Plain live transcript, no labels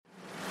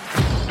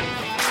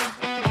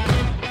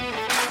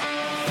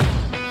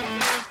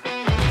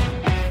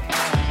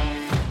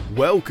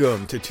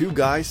Welcome to Two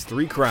Guys,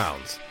 Three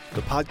Crowns,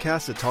 the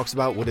podcast that talks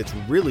about what it's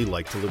really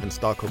like to live in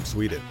Stockholm,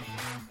 Sweden.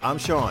 I'm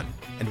Sean,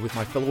 and with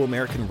my fellow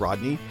American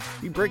Rodney,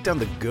 we break down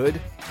the good,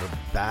 the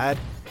bad,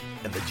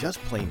 and the just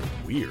plain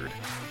weird.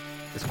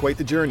 It's quite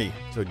the journey,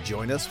 so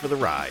join us for the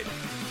ride.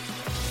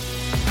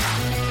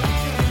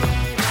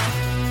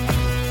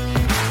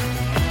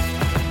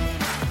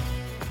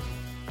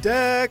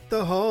 Deck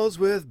the halls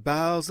with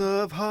boughs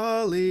of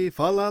holly,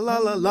 fa la la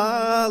la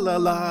la la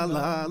la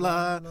la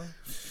la.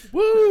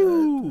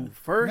 Woo!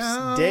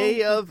 First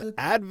day of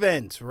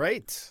Advent,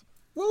 right?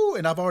 Woo!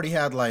 And I've already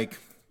had like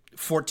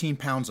 14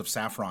 pounds of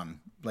saffron,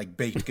 like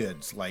baked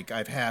goods. Like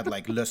I've had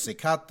like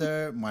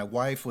lussekatter. My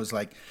wife was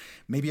like,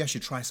 maybe I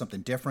should try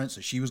something different.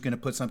 So she was going to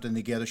put something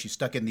together. She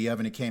stuck it in the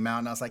oven. It came out,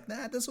 and I was like,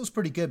 nah, this was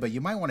pretty good, but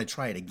you might want to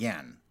try it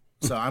again.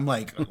 So I'm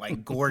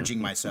like gorging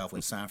myself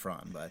with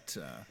saffron. But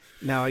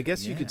now I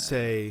guess you could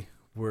say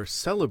we're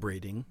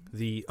celebrating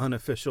the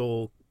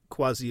unofficial,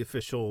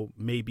 quasi-official,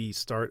 maybe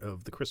start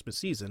of the Christmas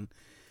season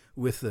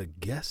with a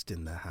guest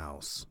in the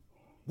house.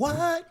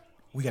 What?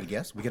 We got a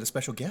guest? We got a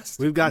special guest?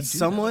 We've got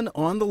someone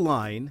on the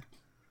line,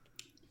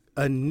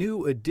 a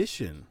new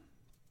addition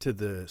to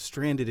the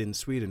Stranded in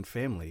Sweden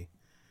family.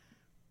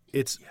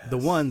 It's the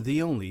one,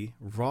 the only,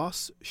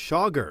 Ross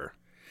Schager.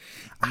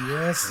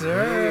 Yes,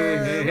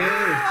 sir. Hey.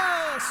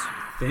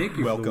 Thank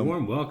you welcome. For the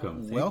warm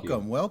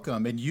welcome.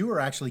 Welcome. And you are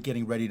actually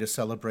getting ready to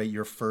celebrate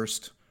your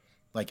first,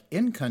 like,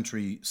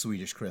 in-country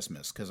Swedish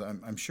Christmas, because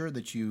I'm sure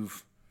that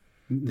you've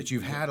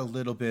had a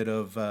little bit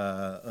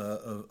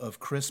of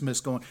Christmas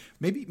going.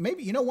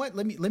 Maybe you know what?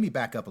 Let me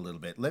back up a little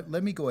bit.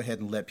 Let me go ahead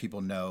and let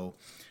people know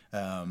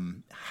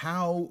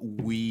how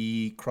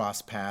we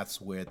cross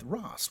paths with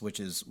Ross, which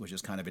is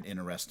kind of an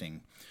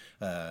interesting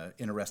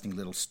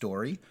little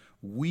story.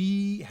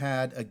 We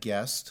had a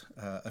guest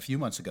a few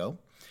months ago,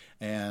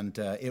 and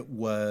it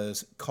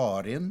was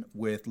Karin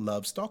with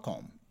Love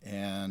Stockholm.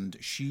 And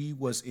she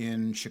was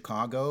in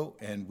Chicago,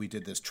 and we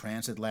did this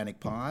transatlantic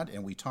pod,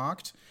 and we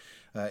talked.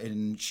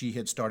 And she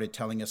had started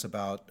telling us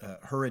about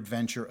her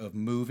adventure of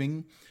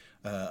moving,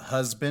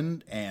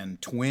 husband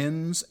and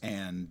twins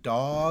and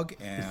dog,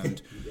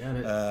 and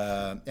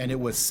it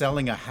was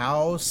selling a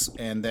house.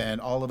 And then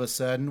all of a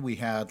sudden, we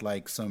had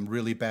like some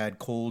really bad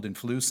cold and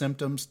flu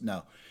symptoms.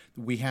 No,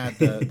 we had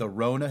the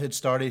Rona had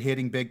started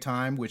hitting big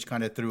time, which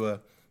kind of threw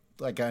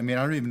I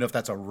don't even know if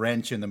that's a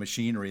wrench in the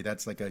machinery.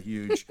 That's like a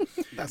huge...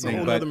 That's a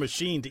whole other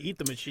machine to eat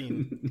the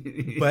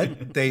machine.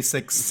 But they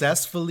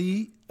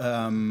successfully...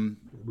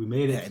 we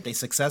made it. They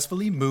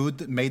successfully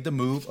made the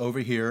move over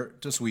here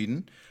to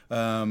Sweden.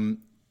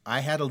 I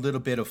had a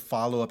little bit of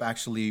follow-up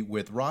actually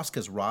with Ross,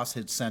 because Ross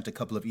had sent a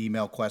couple of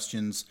email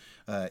questions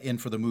in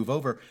for the move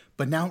over.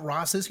 But now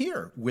Ross is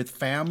here with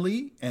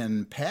family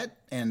and pet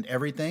and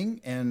everything.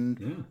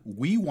 And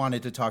we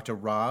wanted to talk to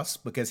Ross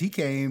because he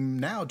came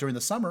now during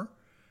the summer.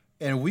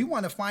 And we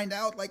want to find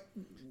out, like,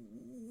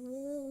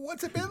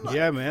 what's it been like?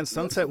 Yeah, man.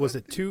 Sunset was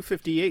at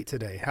 2:58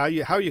 today. How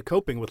you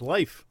coping with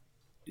life?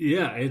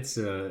 Yeah, it's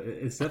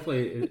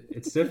definitely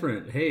it's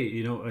different.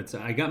 Hey,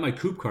 I got my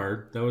Coop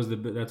card.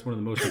 That's one of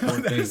the most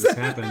important things that's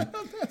happened.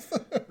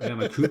 I got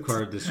my Coop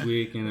card this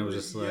week, and it was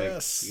just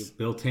like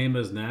Bill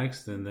Tama's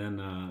next, and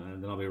then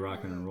I'll be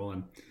rocking and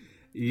rolling.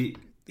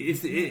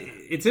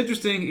 It's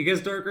interesting. It gets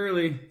dark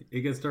early.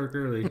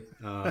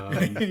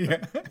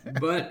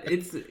 But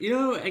it's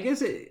I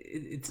guess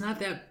it's not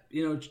that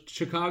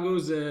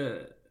Chicago's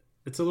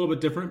it's a little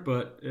bit different,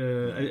 but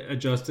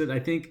adjusted. I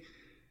think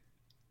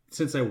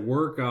since I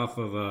work off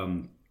of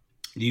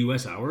the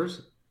U.S.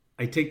 hours,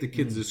 I take the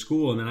kids to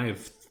school, and then I have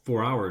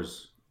 4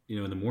 hours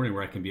in the morning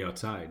where I can be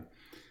outside.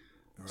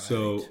 Right.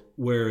 So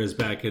whereas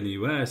back in the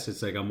U.S.,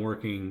 it's like I'm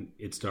working,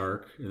 it's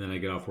dark, and then I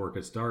get off work,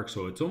 it's dark.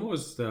 So it's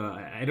almost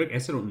I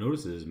guess I don't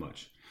notice it as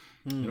much.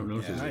 I don't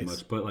notice it as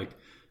much, but like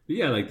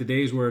the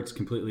days where it's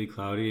completely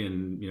cloudy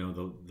and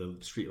the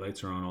street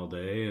lights are on all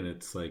day, and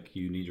it's like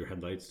you need your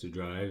headlights to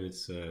drive.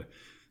 It's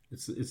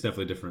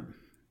definitely different.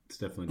 It's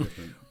definitely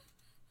different.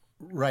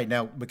 Right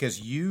now, because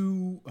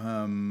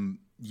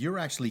you're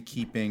actually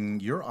keeping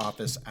your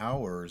office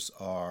hours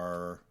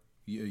are.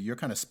 You're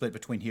kind of split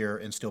between here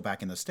and still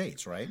back in the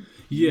States, right?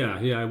 Yeah.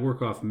 I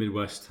work off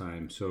Midwest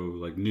time, so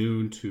like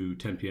noon to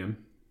 10 p.m.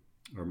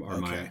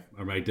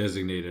 are my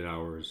designated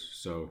hours.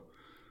 So,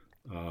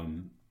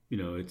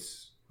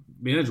 it's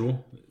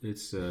manageable.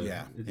 It's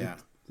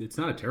it's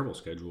not a terrible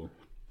schedule.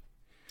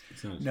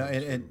 It's not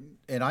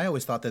and I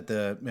always thought that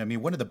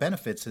one of the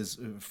benefits is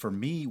for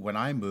me when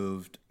I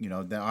moved,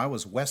 that I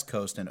was West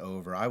Coast and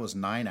over. I was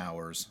 9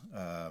 hours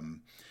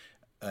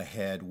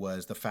ahead.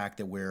 Was the fact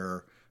that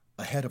we're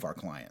ahead of our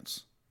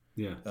clients,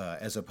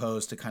 as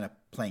opposed to kind of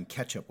playing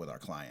catch up with our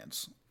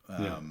clients.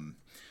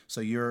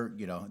 So you're,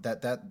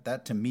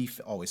 that to me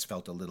always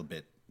felt a little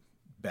bit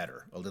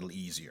better, a little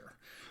easier.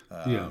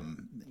 10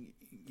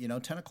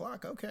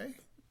 o'clock, okay.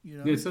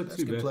 It's not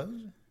too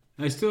bad.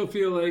 I still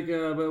feel like,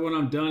 but when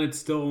I'm done, it's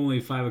still only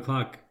 5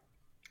 o'clock.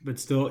 But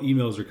still,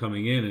 emails are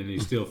coming in, and I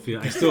still feel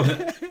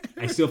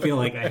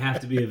like I have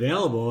to be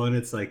available. And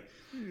it's like,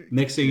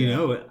 next thing you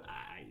know,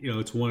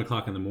 it's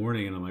 1:00 in the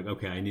morning, and I'm like,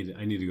 okay, I need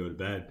to go to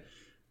bed.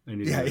 I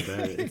need to go to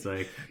bed. It's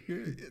like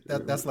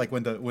that's like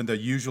when the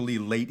usually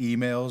late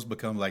emails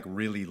become like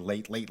really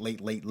late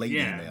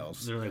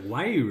emails. They're like,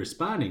 why are you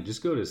responding?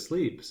 Just go to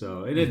sleep.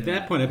 So, and at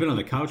that point, I've been on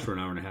the couch for an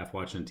hour and a half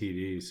watching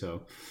TV.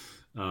 So,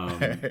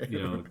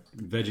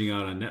 vegging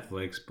out on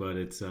Netflix, but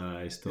it's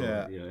I still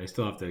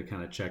have to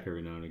kind of check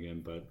every now and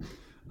again. But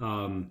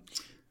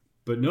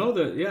no,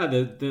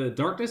 the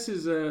darkness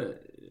is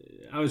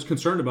I was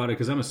concerned about it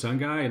because I'm a sun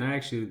guy, and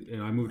I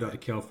moved out to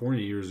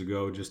California years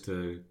ago just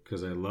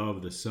because I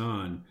love the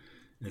sun,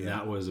 and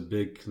that was a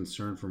big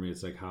concern for me.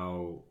 It's like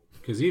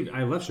because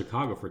I left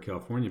Chicago for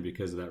California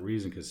because of that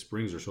reason, because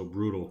springs are so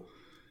brutal.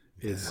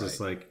 It's just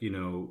like,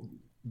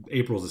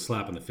 April's a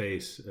slap in the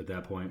face at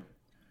that point.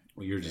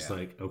 You're just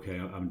like, okay,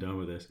 I'm done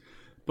with this.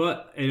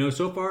 But,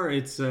 so far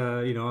it's,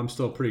 I'm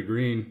still pretty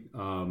green,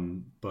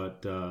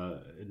 but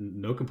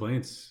no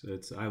complaints.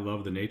 I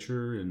love the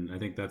nature, and I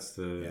think that's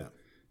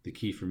the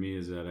key for me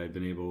is that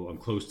I'm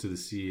close to the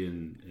sea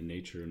and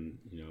nature, and,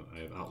 I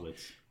have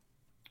outlets.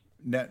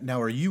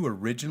 Now, are you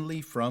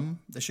originally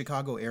from the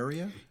Chicago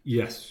area?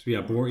 Yes.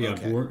 Yeah. Born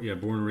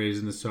and raised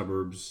in the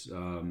suburbs.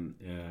 And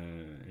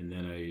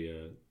then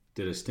I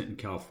did a stint in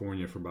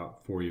California for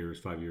about 5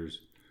 years.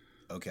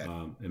 Okay.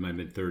 In my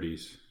mid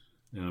 30s,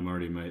 and I'm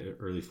already in my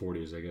early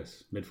 40s, I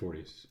guess, mid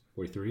 40s,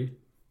 43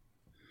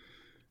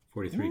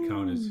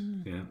 count is,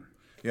 yeah.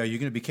 Yeah, you're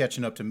going to be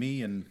catching up to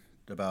me in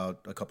about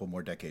a couple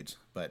more decades,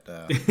 but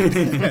you're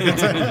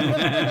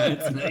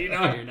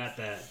not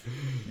that.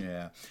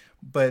 Yeah,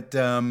 but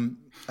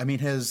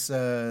has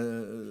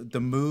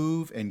the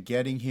move and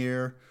getting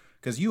here,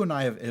 because you and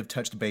I have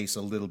touched base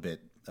a little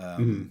bit.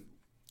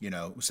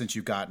 Since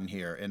you've gotten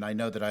here, and I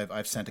know that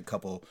I've sent a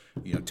couple,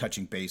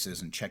 touching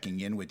bases and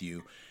checking in with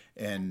you,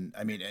 and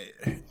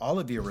all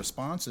of your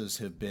responses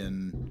have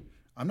been,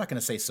 I'm not going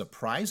to say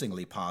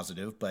surprisingly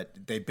positive,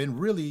 but they've been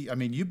really.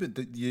 You've been,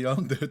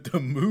 the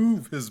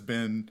move has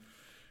been,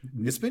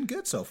 it's been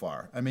good so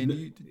far. I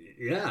think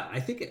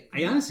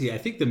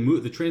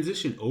the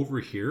transition over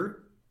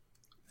here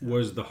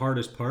was the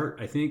hardest part.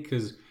 I think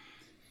because,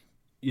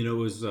 it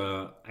was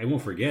I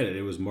won't forget it.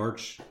 It was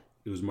March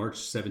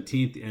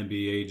 17th, the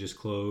NBA just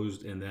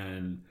closed, and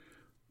then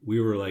we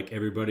were like,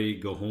 everybody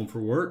go home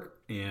for work,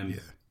 and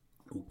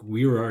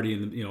we were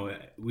already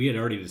we had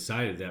already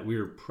decided that we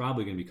were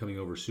probably going to be coming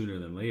over sooner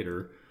than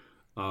later,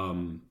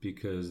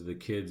 because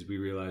we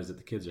realized that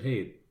the kids are,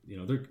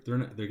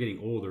 they're getting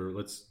older.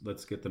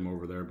 Let's get them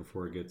over there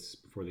before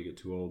they get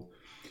too old.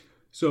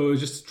 So it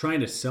was just trying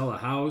to sell a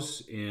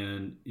house,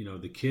 and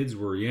the kids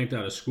were yanked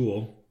out of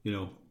school.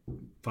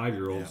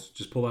 5-year-olds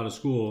just pulled out of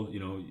school,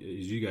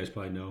 as you guys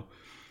probably know.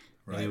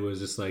 Right. And it was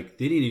just like,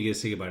 they didn't even get to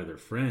say goodbye to their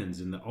friends,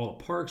 and all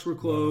the parks were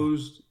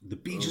closed, the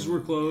beaches were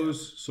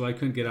closed, so I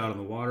couldn't get out on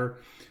the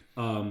water.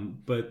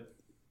 But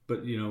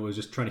it was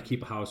just trying to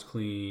keep a house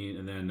clean,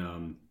 and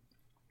then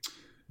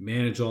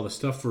manage all the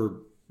stuff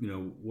for,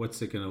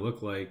 what's it going to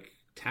look like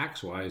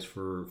tax-wise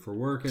for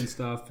work and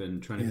stuff,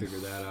 and trying to figure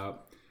that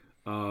out.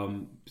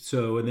 And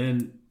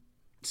then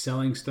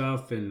selling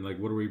stuff, and like,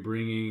 what are we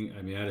bringing? I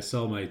had to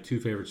sell my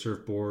 2 favorite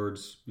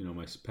surfboards,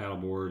 my paddle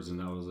boards, and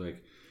that was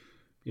like,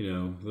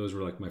 those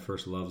were like my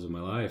first loves of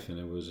my life, and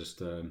it was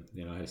just, I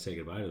had to say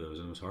goodbye to those,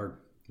 and it was hard.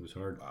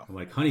 Wow. I'm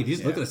like, honey,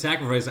 look at the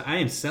sacrifice. I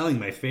am selling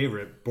my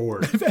favorite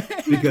board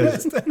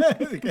because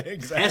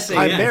exactly.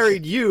 I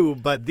married you,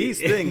 but these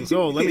things,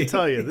 let me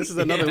tell you, this is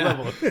another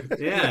level.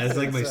 Yeah, it's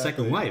like my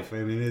second wife.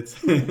 It's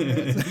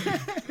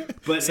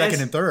but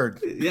second and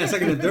third. Yeah,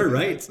 second and third,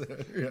 right?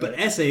 Yeah. But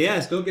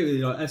SAS, don't get me,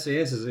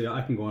 SAS is,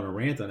 I can go on a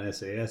rant on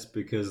SAS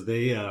because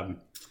they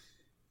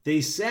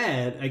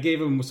said, I gave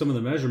them some of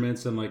the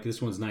measurements. I'm like,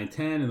 this one's 9'10",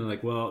 and they're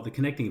like, well, the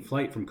connecting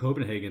flight from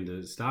Copenhagen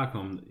to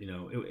Stockholm,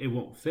 it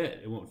won't fit.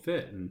 It won't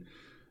fit, and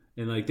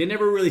like, they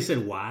never really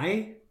said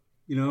why,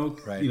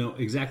 right.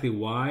 Exactly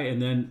why.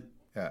 And then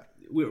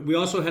we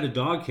also had a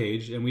dog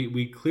cage, and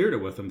we cleared it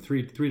with them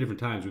three different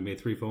times. We made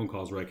 3 phone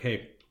calls. We're like,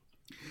 hey,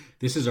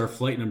 this is our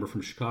flight number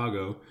from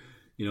Chicago.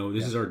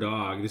 This is our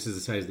dog. This is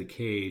the size of the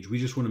cage. We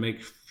just want to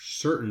make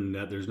certain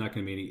that there's not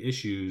going to be any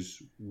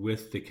issues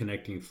with the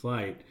connecting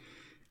flight.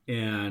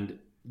 And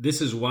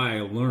this is why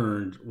I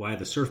learned why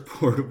the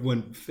surfboard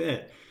wouldn't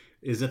fit,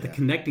 is that the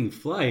connecting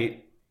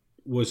flight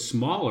was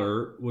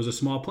a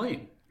small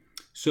plane.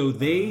 So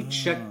they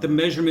checked the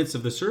measurements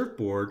of the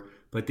surfboard,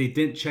 but they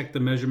didn't check the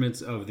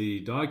measurements of the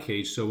dog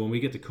cage. So when we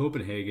get to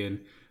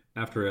Copenhagen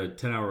after a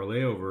 10-hour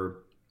layover,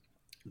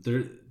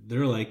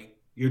 they're like,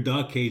 your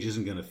dog cage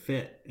isn't going to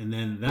fit. And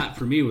then that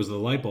for me was the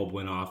light bulb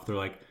went off. I'm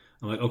like,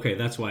 okay,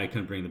 that's why I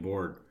couldn't bring the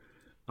board.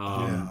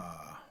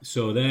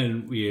 So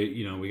then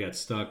we got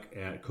stuck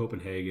at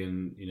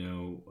Copenhagen,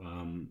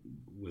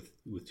 with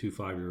 2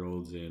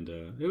 5-year-olds, and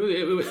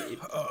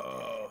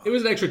it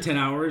was an extra 10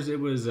 hours. It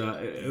was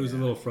a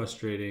little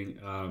frustrating.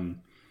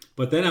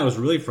 But then I was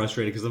really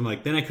frustrated because I'm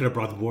like, then I could have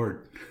brought the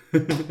board.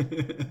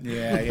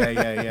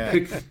 Yeah.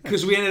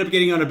 Because we ended up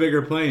getting on a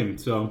bigger plane,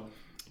 so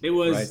it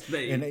was.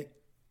 Right.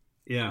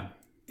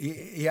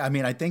 Yeah, I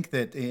mean, I think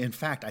that, in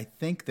fact,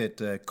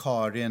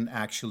 Karin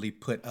actually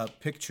put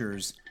up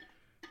pictures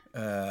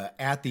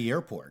at the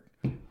airport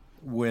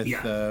with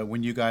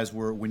when you guys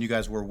were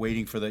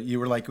waiting for you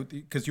were like,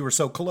 because you were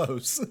so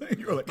close.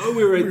 You were like, oh,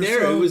 we were right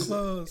there. So it was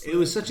close. It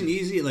was such an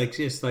easy, like,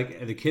 just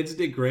like the kids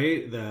did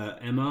great.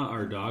 Emma,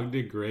 our dog,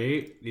 did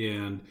great,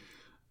 and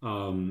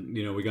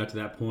we got to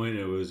that point.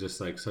 It was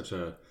just like such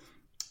a,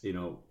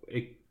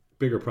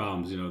 bigger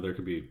problems. There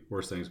could be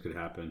worse things could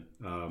happen.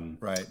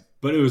 Right.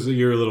 But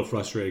you're a little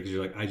frustrated because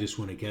you're like, I just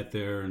want to get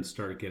there and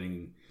start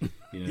getting,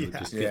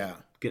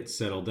 get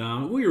settled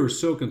down. We were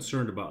so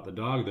concerned about the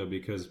dog though,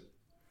 because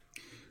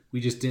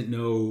we just didn't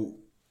know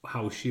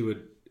how she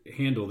would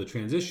handle the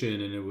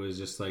transition. And it was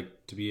just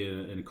like to be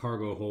in a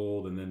cargo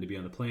hold and then to be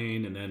on the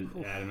plane and then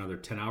add another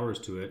 10 hours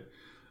to it.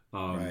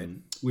 Right.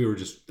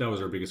 That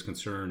was our biggest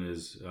concern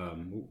is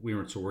we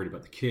weren't so worried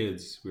about the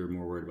kids. We were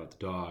more worried about the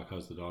dog.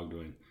 How's the dog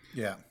doing?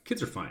 Yeah.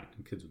 Kids are fine.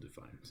 Kids will do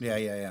fine. So.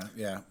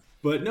 Yeah.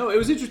 But no, it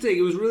was interesting.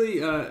 It was really,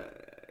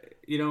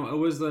 it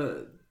was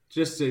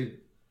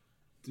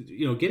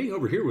getting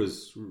over here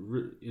was,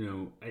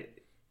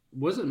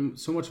 wasn't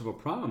so much of a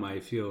problem, I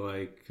feel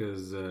like,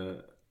 because,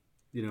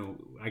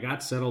 I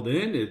got settled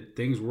in.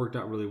 Things worked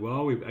out really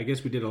well. I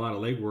guess we did a lot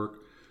of legwork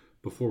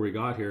before we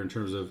got here in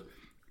terms of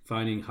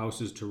finding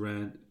houses to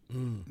rent,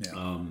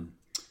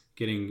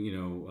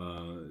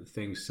 getting,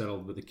 things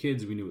settled with the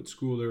kids. We knew what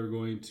school they were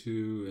going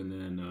to. And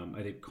then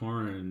I think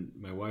Karin,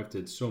 my wife,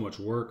 did so much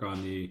work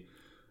on the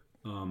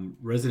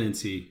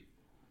residency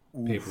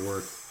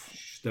paperwork.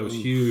 That was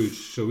huge.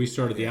 So we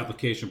started the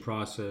application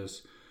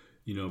process,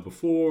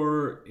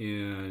 before,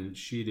 and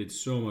she did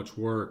so much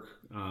work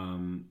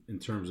in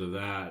terms of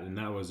that. And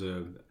that was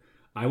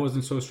I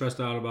wasn't so stressed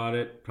out about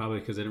it, probably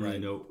because I didn't really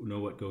know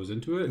what goes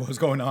into it. What was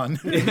going on?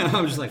 Yeah,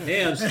 I'm just like,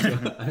 hey,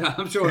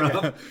 I'm showing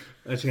up.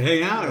 I should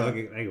hang out. I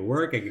can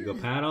work. I can go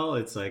paddle.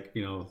 It's like,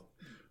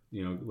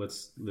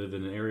 let's live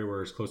in an area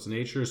where it's close to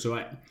nature. So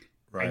I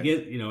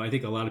get, I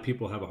think a lot of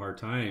people have a hard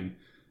time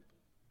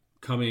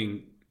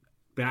coming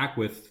back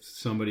with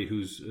somebody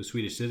who's a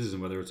Swedish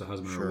citizen, whether it's a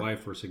husband or a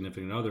wife or a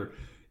significant other,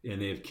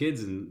 and they have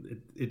kids,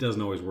 and it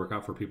doesn't always work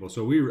out for people.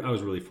 So I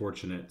was really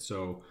fortunate.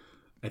 So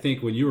I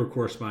think when you were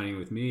corresponding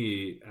with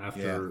me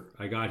after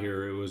I got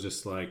here, it was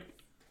just like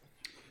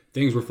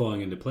things were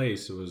falling into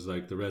place. It was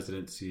like the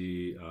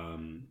residency,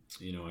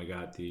 I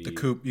got the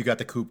coop. You got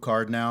the coop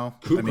card now.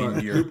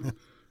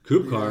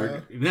 Coop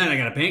card. And then I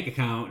got a bank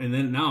account, and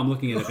then now I'm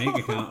looking at a bank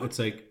account. It's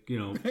like,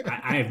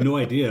 I have no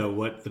idea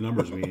what the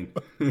numbers mean.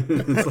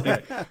 It's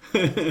like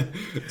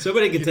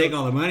somebody could take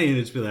all the money and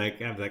just be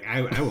like,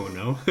 I won't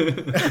know.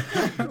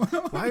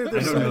 Why are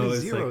there so many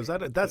zeros?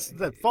 Like, that's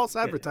false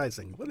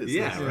advertising. What is this?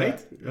 Yeah,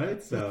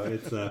 right. So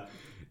it's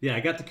I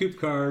got the Coop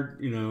card.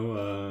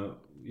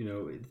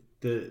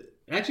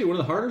 Actually one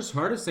of the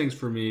hardest things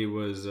for me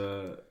was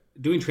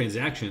doing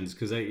transactions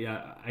because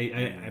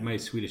my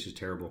Swedish is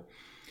terrible.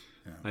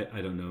 Yeah. I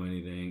don't know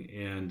anything,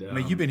 and I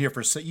mean, you've been here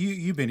for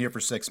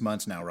 6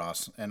 months now,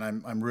 Ross, and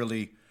I'm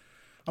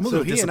a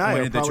little disappointed. He and I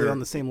are probably on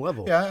the same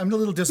level. Yeah, I'm a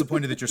little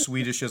disappointed that your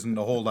Swedish isn't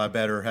a whole lot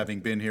better, having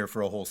been here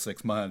for a whole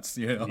 6 months.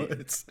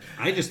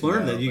 I just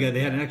learned that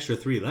they had an extra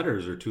 3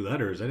 letters or 2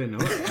 letters. I didn't know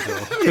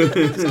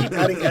it. Just keep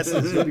adding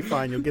S's. You'll be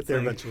fine. You'll get there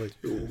eventually.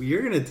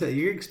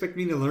 You're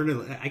expecting me to learn it.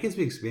 I can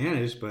speak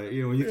Spanish, but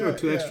when you throw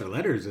 2 extra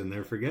letters in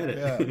there, forget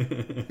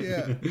it.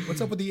 Yeah.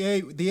 What's up with the A?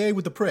 The A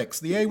with the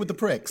pricks. The A with the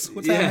pricks.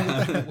 What's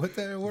happening with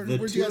that?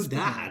 Where'd you guys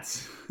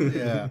dots.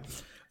 Yeah.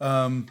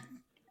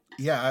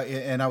 Yeah,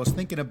 and I was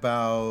thinking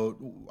about,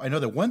 I know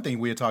that one thing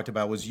we had talked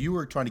about was you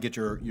were trying to get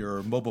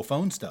your mobile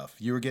phone stuff.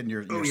 You were getting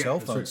your cell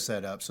phone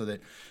set up so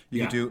that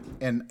you could do,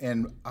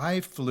 and I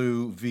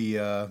flew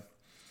via,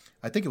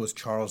 I think it was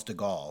Charles de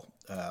Gaulle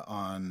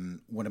on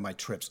one of my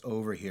trips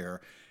over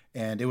here.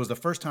 And it was the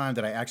first time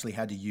that I actually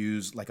had to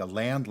use like a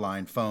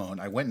landline phone.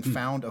 I went and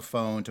found a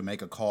phone to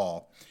make a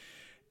call.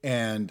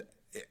 And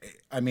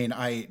I mean,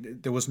 I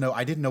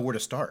didn't know where to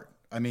start.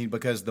 I mean,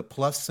 because the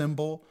plus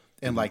symbol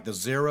and like the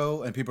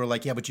 0, and people are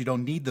like, yeah, but you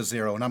don't need the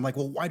 0. And I'm like,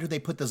 well, why do they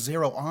put the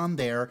 0 on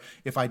there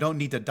if I don't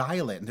need to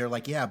dial it? And they're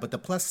like, yeah, but the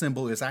plus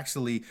symbol is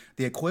actually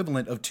the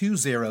equivalent of 2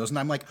 zeros. And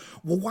I'm like,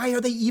 well, why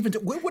are they even,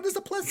 what is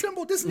the plus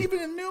symbol? This isn't even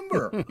a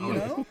number,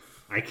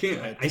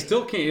 I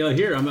still can't,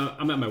 here, I'm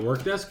at my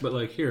work desk, but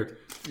like here,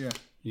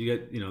 you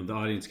get, the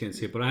audience can't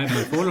see it, but I have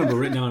my phone number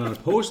written down on a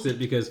Post-it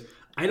because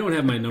I don't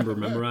have my number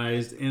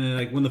memorized. And then,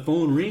 like when the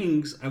phone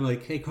rings, I'm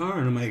like, hey,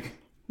 Karin, I'm like,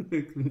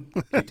 can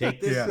you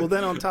take this? Yeah. Well,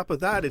 then on top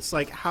of that, it's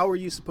like, how are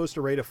you supposed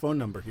to rate a phone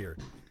number here?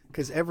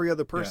 Because every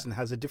other person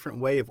has a different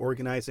way of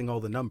organizing all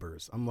the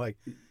numbers. I'm like,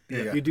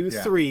 you do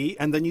 3,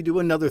 and then you do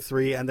another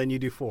 3, and then you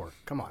do 4.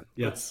 Come on.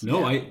 Yes.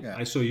 No,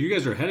 I. So you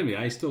guys are ahead of me.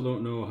 I still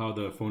don't know how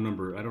the phone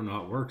number. I don't know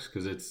how it works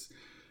because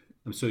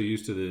I'm so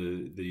used to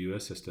the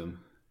U.S.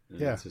 system.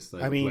 Yeah. It's just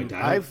like, I mean,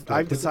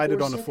 I've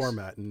decided on a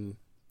format, and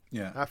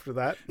after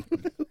that,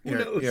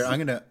 here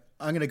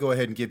I'm gonna go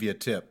ahead and give you a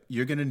tip.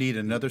 You're gonna need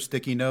another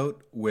sticky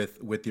note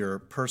with your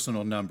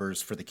personal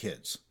numbers for the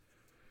kids.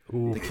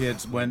 The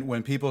kids,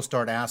 when people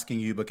start asking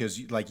you,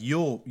 because like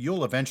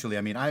you'll eventually,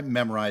 I mean, I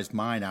memorized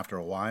mine after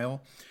a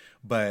while,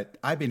 but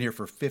I've been here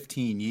for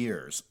 15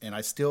 years and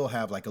I still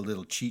have like a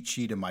little cheat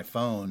sheet in my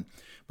phone,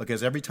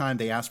 because every time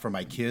they ask for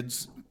my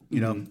kids,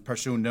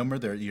 personal number,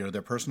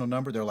 their personal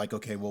number, they're like,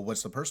 okay, well,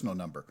 what's the personal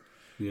number?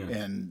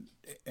 Yeah.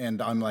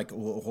 And I'm like,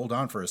 well, hold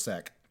on for a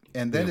sec.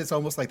 And then it's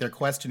almost like they're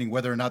questioning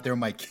whether or not they're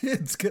my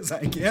kids, because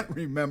I can't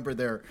remember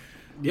their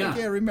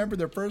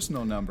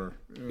personal number.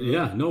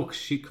 Yeah, no,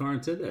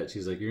 Karen said that.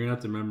 She's like, you're gonna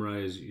have to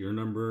memorize your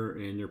number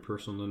and your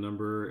personal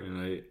number, and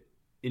I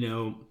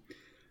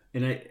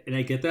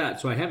get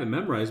that. So I have it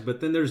memorized, but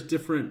then there's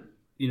different,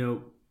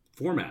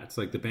 formats.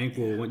 Like the bank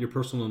will want your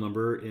personal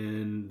number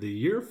in the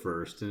year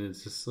first, and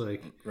it's just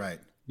like, right.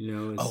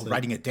 It's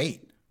writing a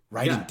date,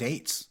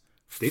 dates.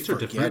 Dates are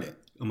different. It.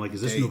 I'm like,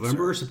 is this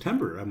November or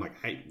September? I'm like,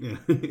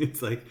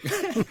 it's like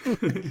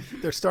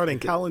they're starting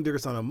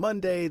calendars on a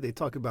Monday. They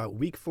talk about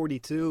week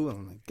 42.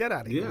 I'm like, get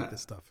out of here with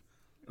this stuff.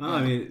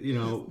 I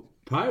mean,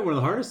 probably one of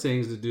the hardest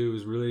things to do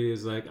is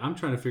like, I'm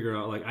trying to figure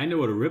out, like, I know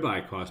what a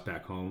ribeye costs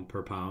back home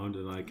per pound,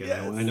 and like,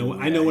 I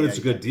know when it's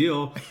a good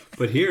deal,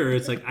 but here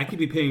it's like I could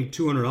be paying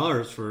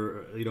 $200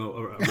 for a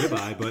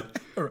ribeye, but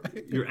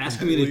right. you're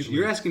asking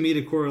me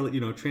to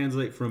correlate,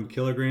 translate from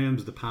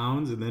kilograms to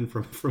pounds, and then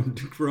from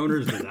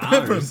kroners to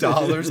dollars, from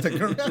dollars to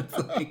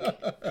kroners. Like,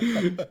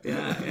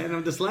 yeah, and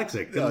I'm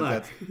dyslexic. Good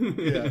luck.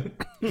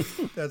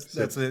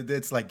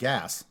 It's like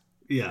gas.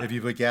 Yeah. Have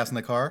you put gas in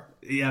the car?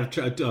 Yeah,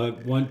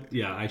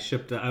 I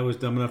shipped. I was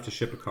dumb enough to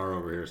ship a car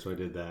over here, so I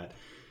did that.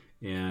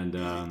 And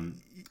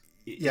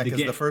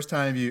because the first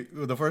time you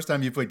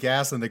put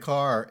gas in the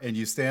car and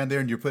you stand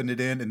there and you're putting it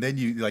in, and then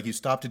you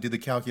stop to do the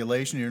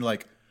calculation, and you're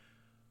like,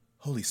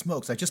 holy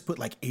smokes! I just put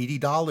like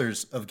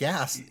 $80 of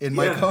gas in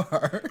my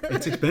car.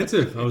 It's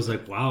expensive. I was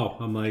like, wow.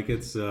 I'm like,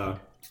 it's not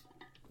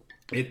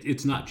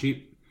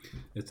cheap.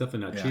 It's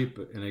definitely not cheap.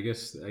 And I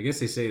guess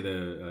they say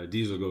the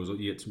diesel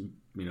gets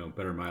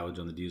better mileage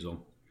on the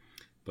diesel,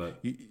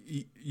 but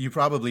you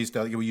probably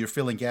still, you're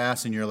filling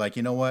gas and you're like,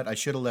 you know what, I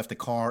should have left the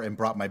car and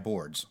brought my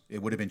boards.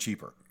 It would have been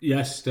cheaper.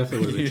 Yes,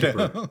 definitely would have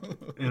been cheaper,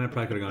 and I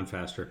probably could have gone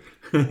faster.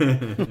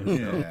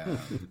 Yeah.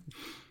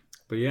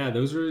 But yeah,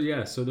 those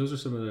are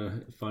some of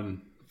the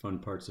fun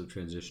parts of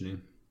transitioning.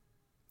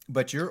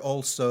 But you're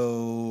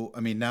also, I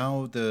mean,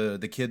 now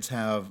the kids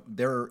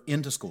they're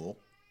into school.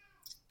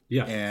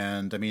 Yeah.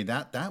 And I mean,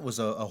 that was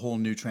a whole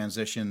new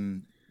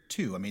transition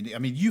too. I mean,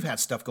 you've had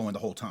stuff going the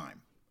whole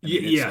time.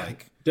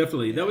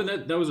 Definitely.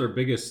 That was our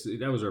biggest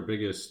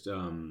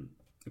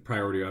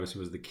priority. Obviously,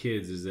 was the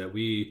kids. Is that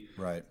we,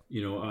 right?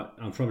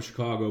 I'm from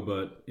Chicago,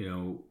 but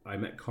I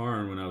met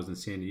Karen when I was in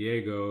San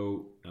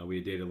Diego. We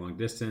had dated long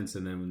distance,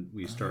 and then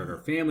we started our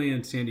family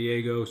in San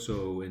Diego.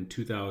 So in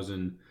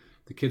 2000,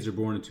 the kids are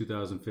born in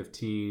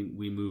 2015.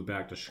 We moved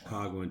back to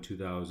Chicago in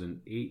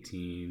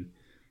 2018.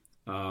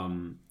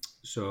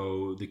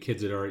 So the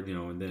kids had already,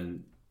 and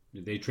then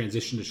they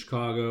transitioned to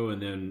Chicago,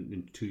 and then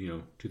in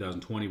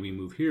 2020 we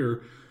moved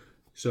here.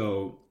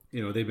 So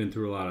they've been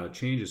through a lot of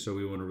changes. So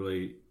we want to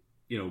really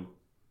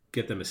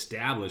get them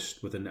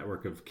established with a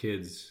network of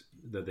kids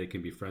that they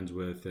can be friends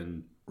with.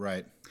 And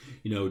right,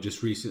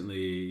 just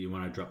recently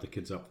when I drop the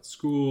kids off at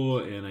school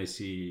and I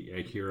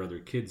hear other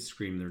kids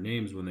scream their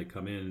names when they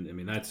come in. I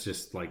mean, that's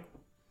just like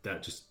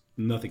that. Just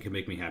nothing can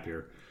make me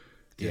happier.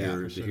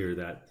 To hear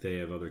that they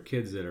have other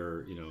kids that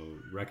are,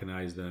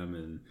 recognize them,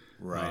 and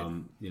right.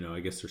 I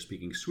guess they're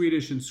speaking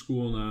Swedish in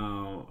school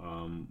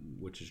now,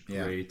 which is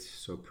great.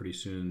 So pretty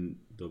soon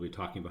they'll be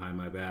talking behind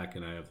my back,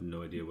 and I have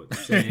no idea what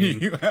they're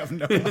saying. You have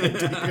no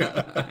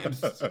idea.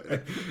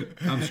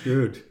 I'm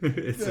screwed.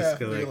 It's just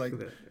like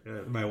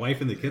my wife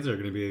and the kids are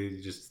going to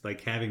be just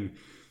like having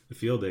a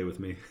field day with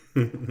me.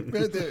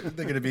 They're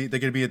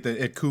gonna be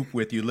at Coop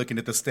with you, looking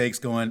at the steaks,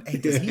 going, "Hey,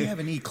 does he have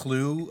any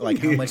clue like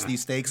how much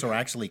these steaks are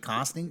actually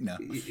costing?" No.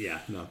 Yeah,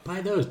 no.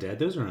 Buy those, Dad.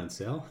 Those are on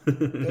sale.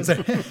 That's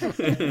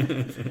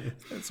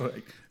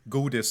like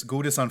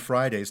Godis on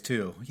Fridays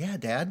too. Yeah,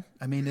 Dad.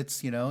 I mean,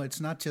 it's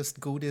it's not just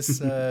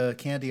Godis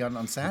candy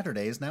on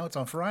Saturdays. Now it's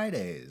on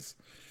Fridays.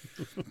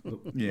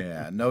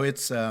 Yeah, no,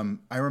 it's.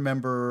 I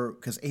remember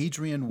because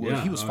Adrian was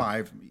he was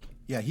 5.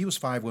 Yeah, he was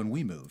 5 when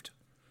we moved.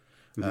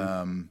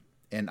 Mm-hmm.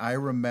 And I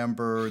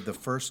remember the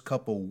first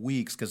couple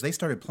weeks because they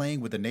started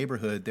playing with the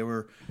neighborhood. There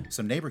were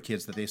some neighbor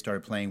kids that they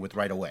started playing with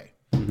right away.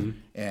 Mm-hmm.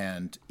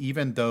 And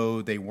even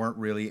though they weren't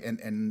really,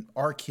 and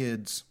our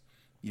kids,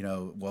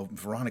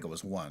 Veronica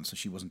was 1, so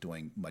she wasn't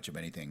doing much of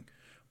anything.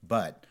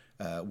 But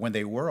when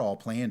they were all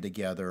playing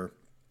together,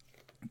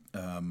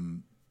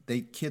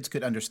 kids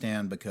could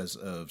understand because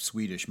of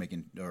Swedish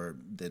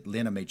that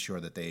Lena made sure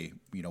that they,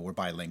 were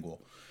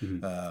bilingual.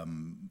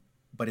 Mm-hmm.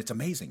 But it's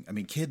amazing. I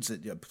mean, kids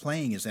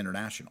playing is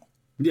international.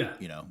 Yeah.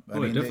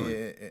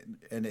 Definitely.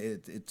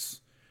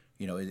 It's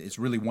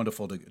really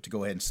wonderful to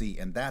go ahead and see.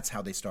 And that's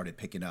how they started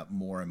picking up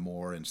more and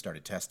more and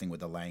started testing with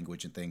the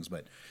language and things.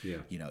 But,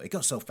 it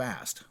goes so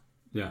fast.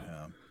 Yeah.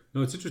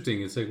 No, it's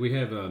interesting. It's like we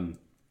have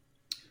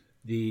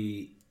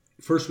the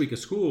first week of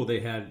school,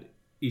 they had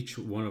each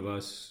one of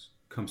us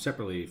come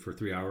separately for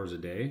 3 hours a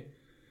day.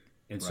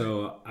 And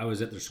so I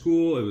was at their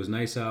school. It was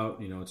nice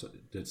out.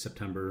 It's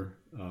September.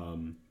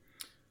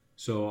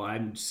 So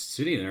I'm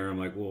sitting there. I'm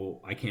like, well,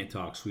 I can't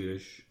talk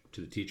Swedish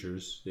to the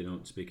teachers. They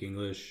don't speak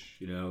English,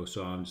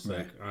 So I'm just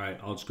like, all right,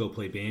 I'll just go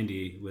play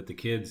bandy with the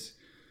kids.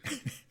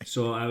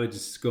 So I would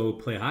just go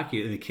play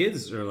hockey. And the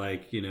kids are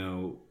like,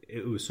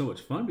 it was so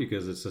much fun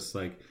because it's just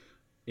like,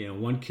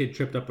 one kid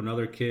tripped up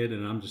another kid,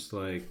 and I'm just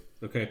like,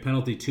 okay,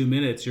 penalty 2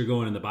 minutes, you're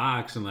going in the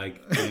box. And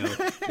like,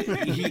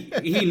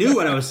 he knew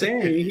what I was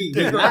saying. He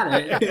got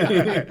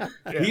it.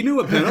 He knew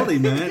what penalty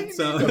meant.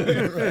 So,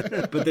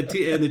 but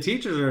the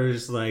teachers are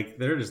just like,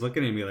 they're just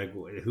looking at me like,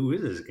 who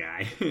is this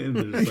guy? And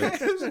they're just like,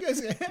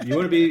 you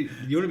want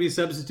to be a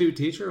substitute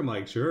teacher? I'm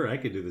like, sure, I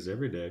could do this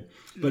every day.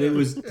 But it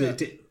was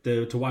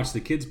to watch the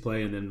kids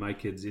play, and then my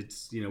kids.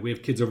 It's we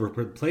have kids over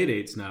for play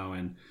dates now,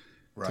 and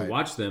to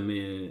watch them,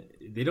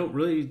 they don't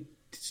really.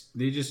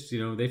 They just,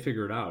 they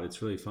figure it out.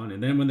 It's really fun.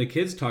 And then when the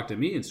kids talk to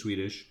me in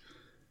Swedish,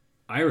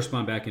 I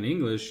respond back in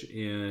English,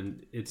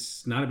 and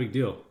it's not a big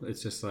deal.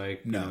 It's just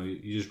like,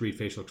 you just read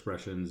facial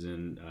expressions,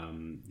 and,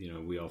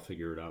 we all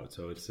figure it out.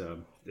 So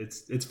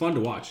it's fun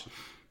to watch.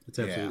 It's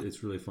absolutely,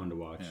 it's really fun to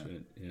watch.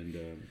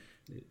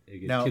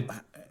 Yeah.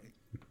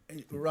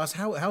 Ross,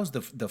 how's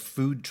the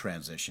food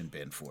transition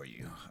been for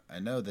you? I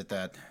know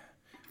that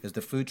has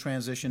the food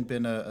transition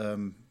been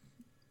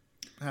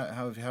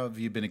How have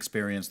you been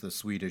experiencing the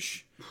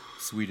Swedish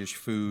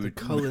food? The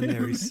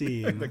culinary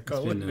scene. The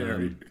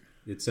culinary.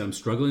 I'm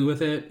struggling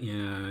with it,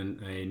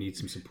 and I need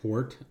some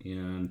support.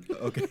 And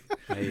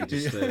I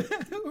just,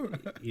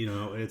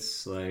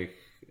 it's like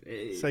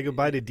say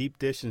goodbye to deep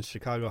dish and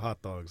Chicago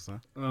hot dogs, huh?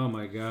 Oh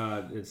my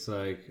God, it's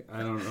like I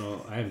don't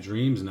know. I have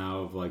dreams now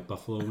of like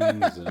buffalo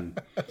wings, and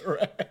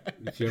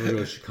if you ever go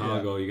to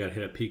Chicago, you got to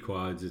hit up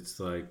Pequod's. It's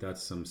like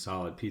that's some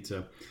solid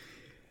pizza.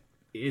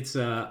 It's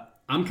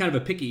I'm kind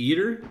of a picky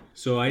eater,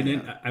 so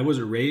I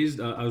wasn't raised.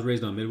 I was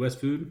raised on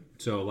Midwest food,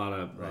 so a lot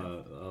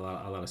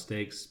of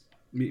steaks,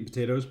 meat and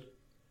potatoes.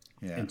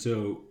 Yeah. And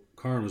so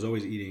Karin was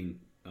always eating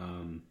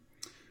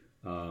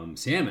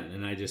salmon,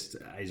 and I just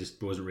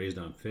wasn't raised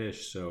on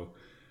fish. So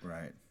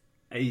when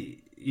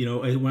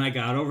I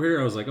got over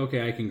here, I was like,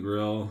 okay, I can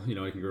grill.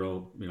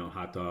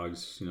 Hot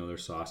dogs.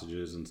 There's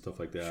sausages and stuff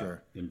like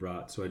that in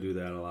brat. So I do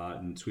that a lot,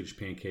 and Swedish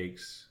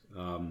pancakes.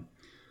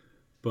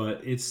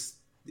 But it's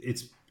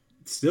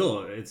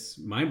still, it's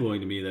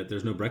mind-blowing to me that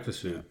there's no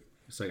breakfast food.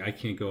 It's like I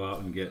can't go out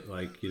and get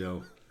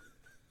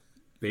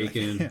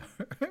bacon.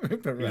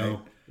 One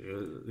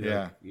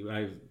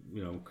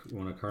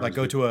of Karin's like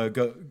go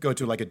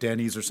to like a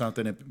Denny's or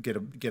something and get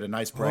a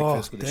nice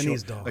breakfast with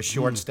a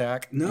short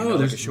stack. No,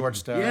 there's a short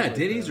stack. Yeah,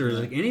 Denny's or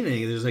like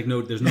anything. There's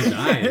no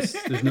knives.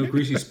 There's no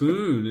greasy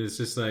spoon. It's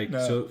just like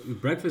so.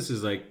 Breakfast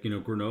is like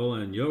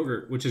granola and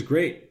yogurt, which is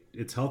great.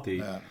 It's healthy.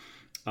 Yeah.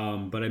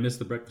 But I miss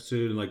the breakfast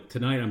food. And like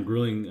tonight, I'm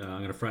grilling.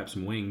 I'm gonna fry up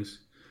some wings.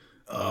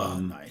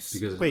 Nice.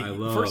 Because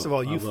first of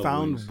all, you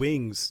found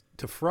wings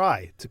to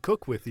fry, to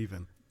cook with,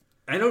 even.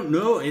 I don't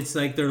know. It's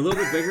like they're a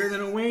little bit bigger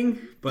than a wing,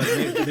 but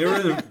they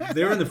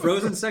were in the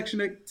frozen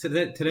section.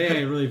 Today,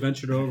 I really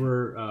ventured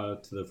over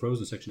to the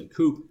frozen section at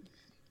Coop,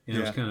 and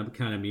I was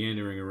kind of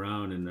meandering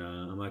around, and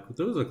I'm like, well,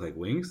 those look like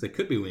wings. They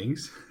could be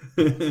wings.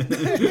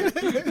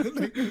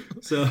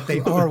 So they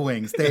are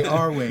wings. They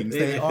are wings.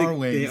 They are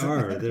wings. They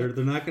are.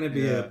 They're not going to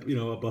be a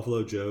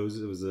Buffalo Joe's.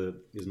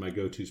 Is my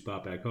go-to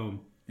spot back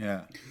home.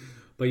 Yeah.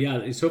 But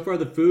yeah, so far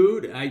the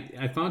food,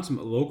 I found some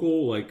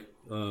local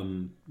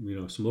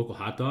some local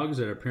hot dogs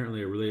that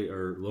apparently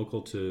are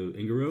local to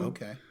Ingaroo.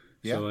 Okay.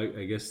 Yeah. So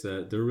I guess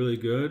that they're really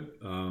good.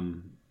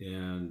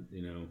 And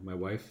my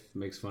wife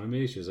makes fun of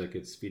me. She's like,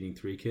 "It's feeding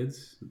 3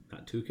 kids,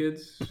 not 2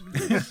 kids."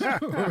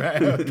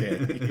 Right.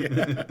 Okay.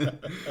 Yeah.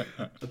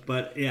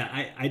 But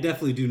yeah, I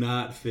definitely do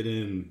not fit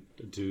in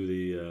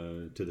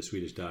to the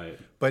Swedish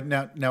diet. But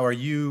now are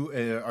you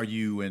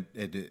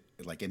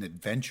like an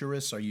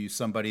adventurous? Are you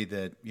somebody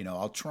that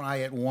I'll try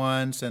it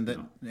once and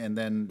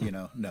then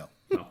no? No.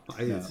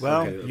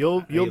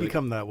 You'll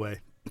become that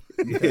way.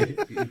 You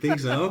think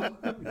so?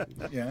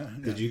 Yeah.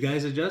 Did you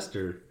guys adjust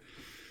or?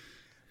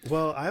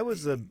 Well, I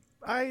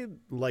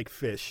like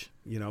fish,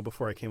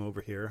 before I came over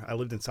here. I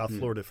lived in South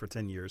Florida for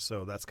 10 years,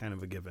 so that's kind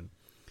of a given.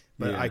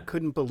 But I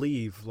couldn't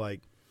believe,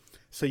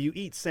 so you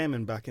eat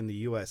salmon back in the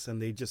U.S.,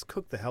 and they just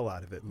cook the hell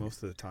out of it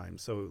most of the time.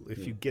 So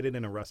if you get it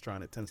in a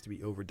restaurant, it tends to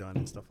be overdone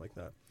and stuff like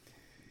that.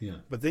 Yeah.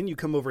 But then you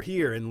come over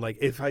here, and,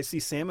 if I see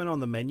salmon on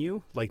the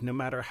menu, no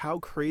matter how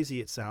crazy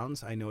it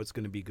sounds, I know it's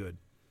going to be good.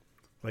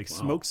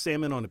 Smoked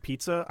salmon on a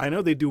pizza. I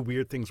know they do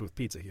weird things with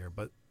pizza here,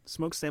 but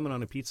smoked salmon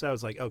on a pizza, I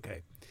was like,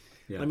 okay.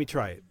 Yeah. Let me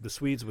try it. The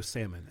Swedes with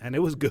salmon, and it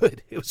was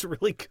good. It was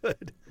really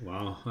good.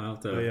 Wow, I'll have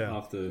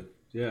to.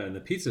 And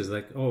the pizza is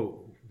like,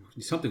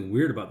 something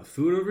weird about the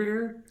food over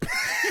here.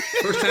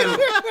 First time,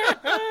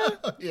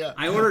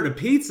 I ordered a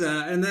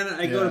pizza, and then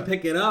I go to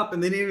pick it up,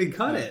 and they didn't even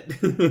cut it.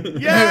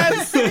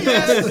 Yes.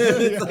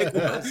 It's like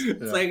what?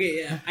 It's like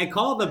I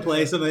called the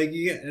place. I'm like,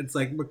 it's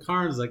like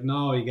McCarn's like,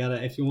 no, you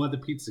gotta, if you want the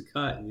pizza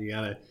cut, you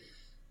gotta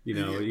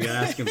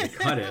ask him to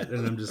cut it,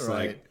 and I'm just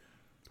like.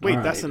 Wait,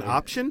 All that's right. an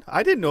option?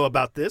 I didn't know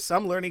about this.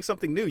 I'm learning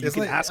something new. You It's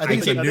can like, ask I think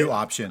it's a me. new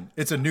option.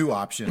 It's a new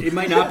option. It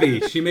might not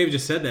be. She may have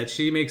just said that.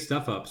 She makes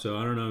stuff up, so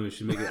I don't know if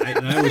she make it.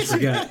 And I always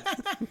forget.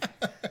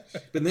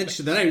 But then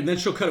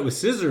she'll cut it with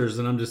scissors,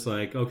 and I'm just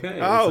like, okay.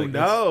 Oh, like,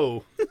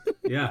 no.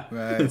 yeah,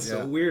 Right, it's yeah.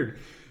 so weird.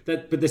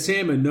 But the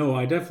salmon, no,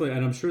 I definitely,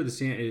 and I'm sure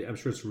I'm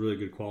sure it's really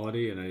good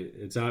quality, and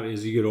it's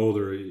as you get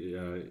older,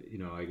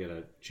 I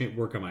gotta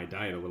work on my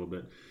diet a little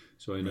bit,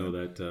 so I know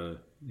that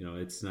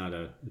it's not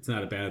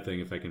a bad thing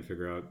if I can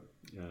figure out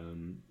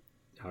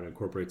how to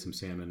incorporate some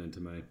salmon into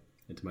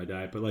my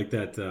diet. But like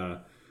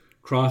that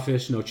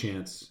crawfish, no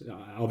chance.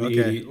 I'll be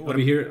Okay. 80.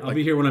 I'll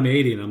be here when I'm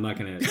 80, and I'm not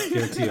gonna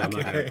guarantee I'm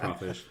not gonna have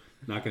crawfish.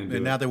 Not gonna do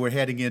And it. now that we're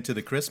heading into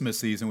the Christmas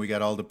season, we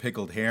got all the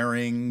pickled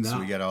herrings. No,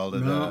 we got all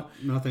of no,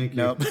 thank you.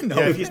 no,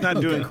 Yeah, if he's not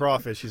doing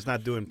crawfish, he's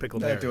not doing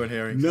pickled not herring. doing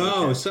herrings.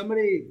 No, Okay.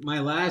 somebody, my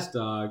last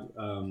dog,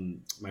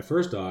 my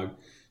first dog,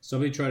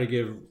 somebody tried to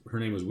give, her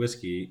name was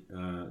Whiskey,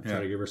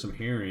 tried to give her some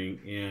herring,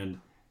 and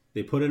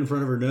they put it in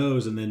front of her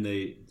nose, and then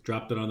they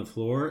dropped it on the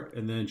floor,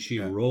 and then she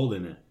rolled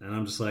in it. And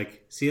I'm just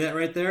like, see that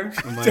right there?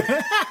 I'm like,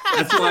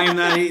 that's why I'm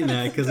not eating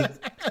that, because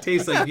it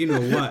tastes like you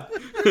know what.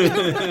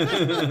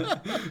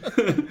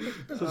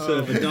 So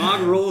if a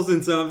dog rolls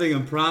in something,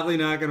 I'm probably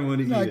not going to want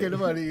to eat Not it. gonna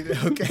want to eat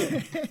it.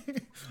 Okay.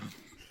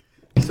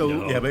 So,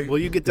 No. but- will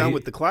you get down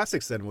with the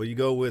classics then? Will you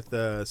go with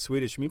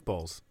Swedish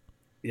meatballs?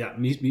 Yeah,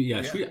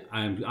 sweet.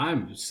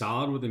 I'm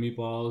solid with the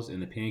meatballs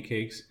and the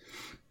pancakes.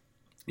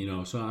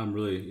 So I'm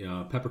really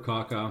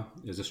pepperkaka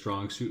is a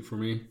strong suit for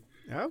me.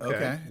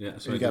 Okay. Yeah,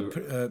 so you I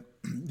got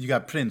you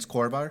got Prince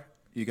Korvar.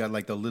 You got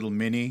like the little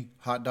mini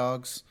hot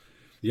dogs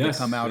Yes,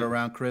 that come out yeah.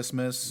 around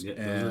Christmas, Yeah,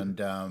 and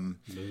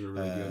those are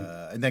really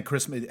good. and then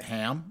Christmas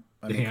ham.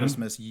 I The mean, ham?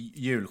 Christmas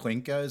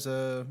julskinka is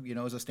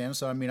a stand.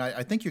 So I mean,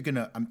 I think you're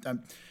gonna.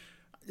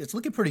 It's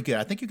looking pretty good.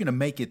 I think you're gonna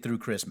make it through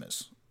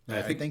Christmas.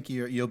 I think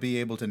you'll be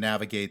able to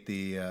navigate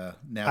the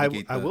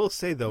I will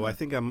say though, I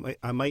think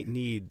I might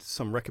need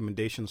some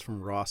recommendations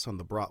from Ross on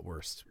the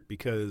bratwurst,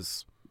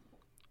 because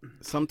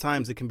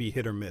sometimes it can be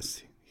hit or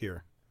miss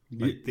here.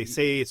 Like they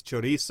say it's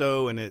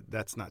chorizo, and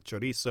that's not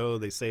chorizo.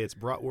 They say it's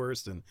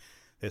bratwurst, and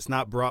it's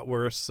not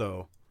bratwurst.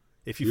 So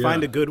if you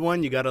find a good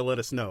one, you got to let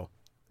us know,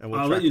 and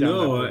we'll I'll track let you down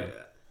know. that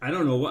bread. I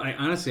don't know what.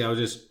 I was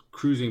just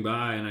cruising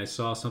by and I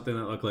saw something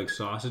that looked like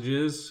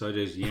sausages, so I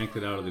just yanked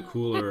it out of the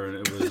cooler,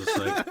 and it was just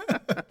like,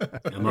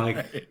 I'm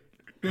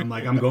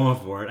going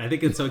for it. I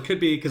think it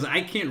could be because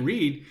I can't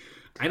read.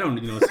 I don't,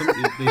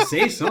 they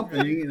say something,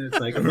 and it's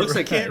like it looks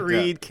like Can't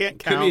read, can't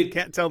count,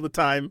 can't tell the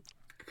time.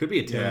 Could be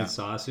Italian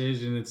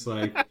sausage, and it's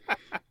like,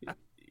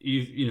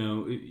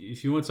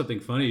 if you want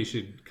something funny, you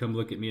should come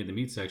look at me at the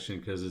meat section,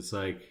 because it's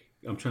like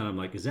I'm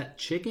like, is that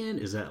chicken?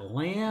 Is that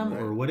lamb?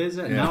 Or what is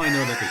that? Yeah. Now I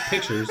know that there's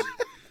pictures.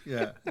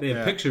 They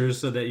have pictures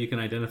so that you can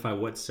identify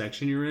what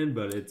section you're in,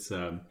 but it's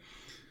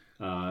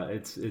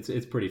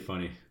pretty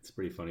funny. It's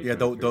pretty funny. Yeah,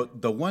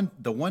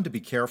 the one to be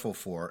careful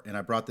for, and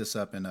I brought this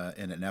up in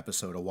an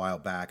episode a while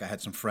back. I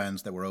had some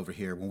friends that were over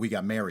here when we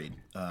got married,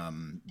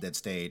 that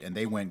stayed, and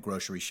they went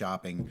grocery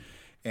shopping,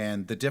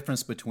 and the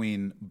difference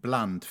between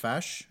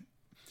blandfärs,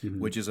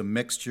 which is a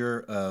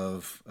mixture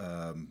of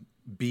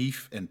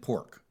beef and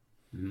pork,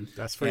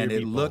 that's for and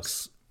your it meatballs.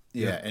 looks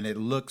and it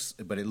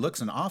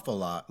looks an awful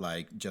lot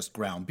like just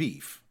ground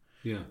beef.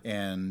 Yeah.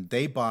 And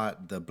they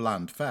bought the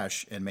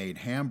blandfärs and made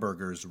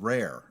hamburgers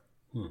rare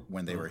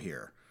when they were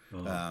here.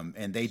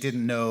 And they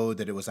didn't know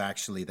that it was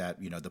actually that,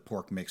 the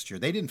pork mixture.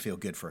 They didn't feel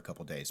good for a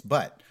couple of days.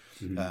 But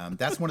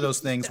that's one of those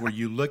things where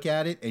you look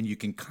at it and you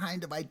can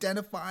kind of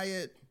identify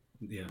it,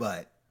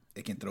 but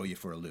it can throw you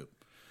for a loop.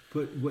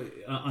 But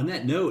on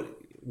that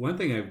note, one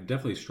thing I've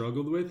definitely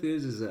struggled with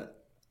is that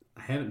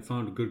I haven't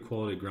found a good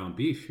quality ground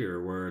beef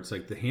here, where it's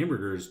like the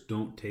hamburgers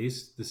don't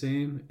taste the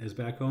same as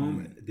back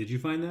home. Did you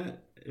find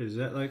that? Is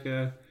that like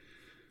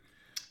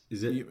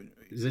is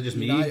that just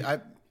me?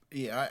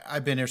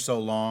 I've been here so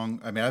long.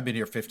 I mean, I've been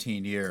here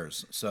 15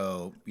 years.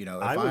 So, if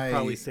I would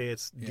probably say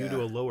it's due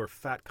to a lower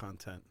fat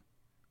content.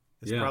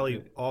 It's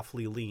probably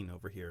awfully lean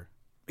over here.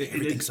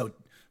 Everything's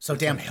so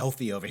damn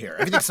healthy over here.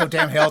 Everything's so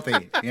damn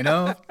healthy,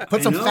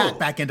 Put some fat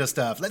back into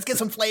stuff. Let's get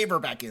some flavor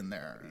back in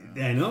there.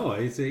 I know.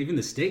 It's even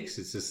the steaks.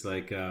 It's just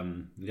like,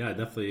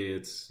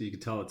 definitely. You can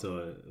tell it's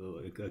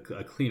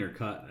a cleaner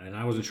cut, and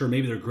I wasn't sure.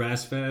 Maybe they're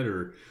grass fed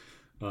or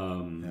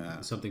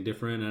something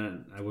different.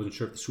 And I wasn't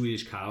sure if the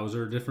Swedish cows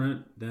are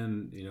different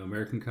than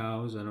American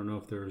cows. I don't know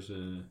if there's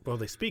a. Well,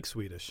 they speak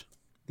Swedish.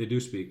 They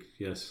do speak,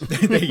 yes.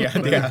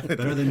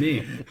 Better than me.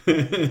 How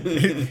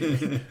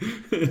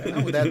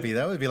would that be?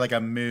 That would be like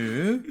a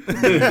moo.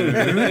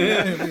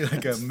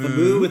 Like a moo. A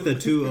moo with the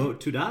two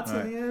dots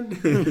on the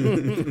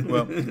end.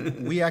 Well,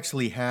 we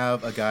actually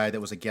have a guy that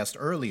was a guest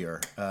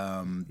earlier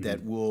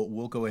that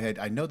we'll go ahead.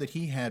 I know that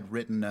he had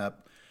written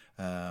up,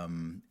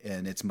 and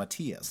it's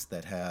Matthias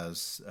that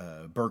has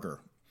Burger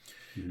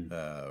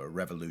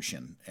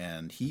Revolution,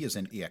 and he is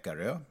in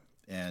Ekerö.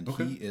 And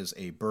he is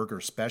a burger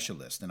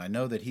specialist. And I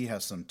know that he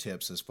has some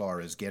tips as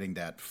far as getting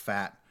that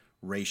fat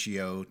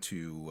ratio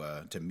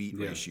to meat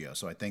ratio.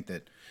 So I think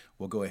that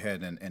we'll go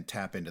ahead and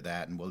tap into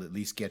that, and we'll at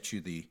least get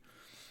you the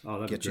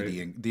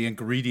the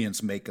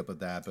ingredients makeup of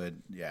that. But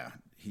yeah,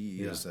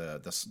 he is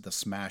the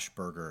smash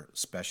burger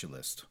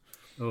specialist.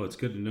 Oh, it's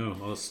good to know.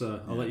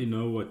 I'll let you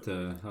know what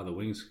how the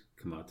wings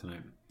come out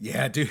tonight.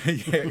 Yeah, dude.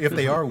 Yeah, if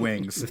they are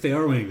wings. If they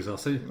are wings, I'll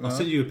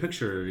send you a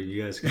picture.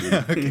 You guys can.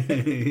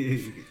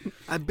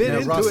 I've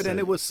been into it, and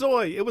it was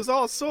soy. It was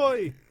all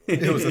soy.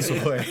 It was a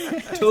soy.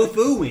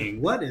 Tofu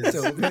wing. What is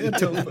a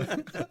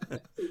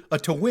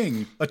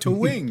to-wing? A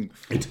to-wing.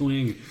 A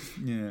to-wing.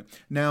 Yeah.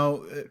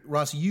 Now,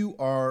 Ross, you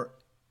are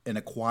an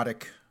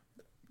aquatic.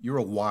 You're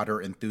a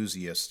water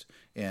enthusiast.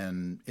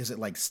 And is it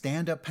like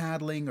stand-up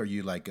paddling? Or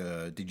you like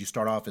did you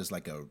start off as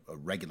like a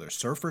regular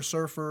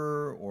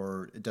surfer,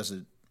 or does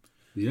it?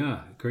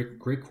 Yeah,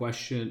 great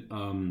question.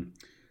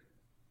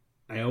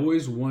 I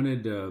always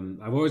wanted.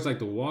 I've always liked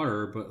the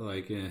water, but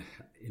like in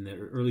the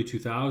early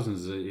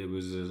 2000s, it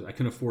was I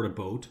couldn't afford a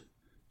boat,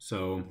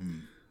 so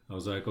I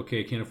was like, okay,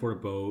 I can't afford a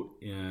boat,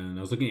 and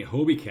I was looking at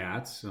Hobie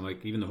cats, and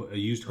like even a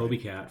used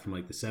Hobie cat from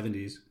like the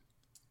 70s.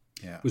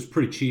 Yeah, it was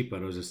pretty cheap,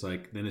 but I was just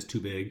like, then it's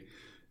too big.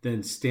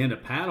 Then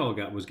stand-up paddle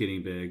was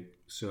getting big,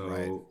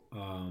 so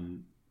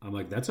I'm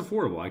like, that's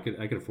affordable. I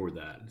could afford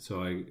that.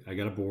 So I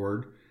got a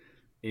board,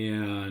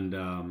 and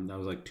that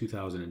was like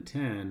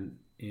 2010,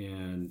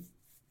 and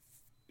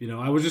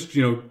I was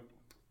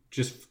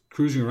just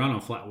cruising around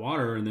on flat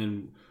water, and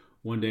then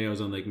one day I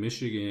was on Lake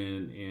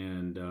Michigan,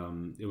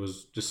 and it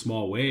was just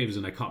small waves,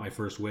 and I caught my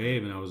first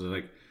wave, and I was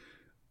like,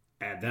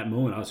 at that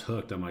moment I was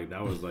hooked. I'm like,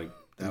 that was like.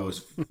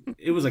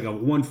 It was like a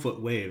 1 foot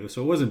wave,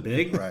 so it wasn't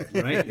big, right?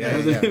 Yeah,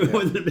 it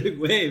wasn't a big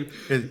wave.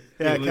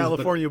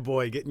 California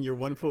boy getting your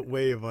 1 foot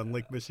wave on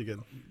Lake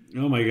Michigan.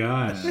 Oh my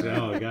gosh!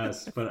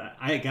 But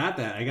I got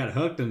that. I got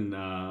hooked, and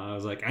I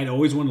was like, I'd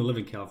always wanted to live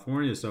in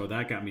California, so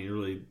that got me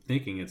really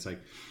thinking. It's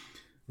like,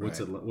 what's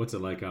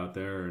it like out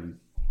there? And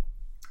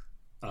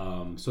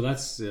so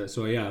that's I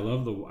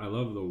love the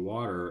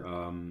water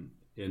and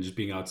just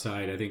being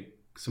outside. I think.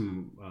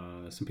 Some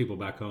people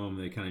back home,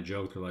 they kind of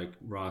joked, they're like,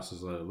 Ross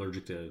is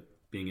allergic to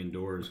being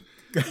indoors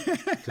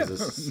because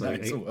it's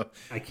like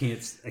I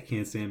can't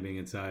stand being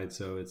inside,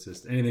 so it's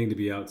just anything to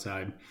be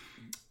outside,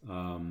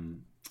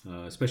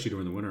 especially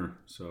during the winter.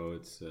 So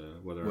it's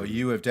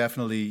you have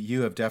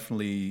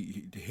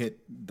definitely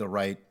hit the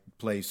right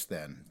place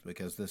then,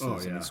 because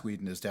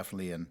Sweden is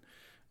definitely an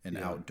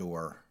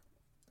outdoor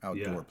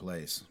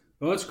place.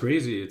 Well, it's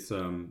crazy. It's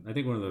I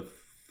think one of the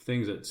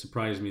things that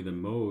surprised me the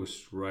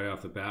most right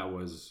off the bat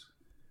was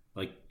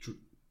like,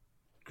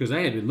 because I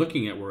had been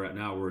looking at where we're at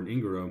now. We're in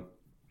Ingarö,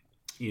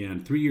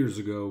 and 3 years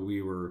ago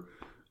we were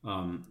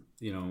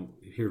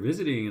here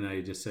visiting, and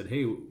I just said,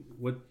 hey,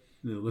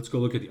 let's go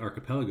look at the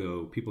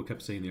archipelago. People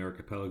kept saying the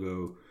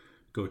archipelago,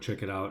 go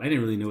check it out. I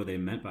didn't really know what they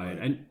meant by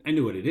it. I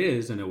knew what it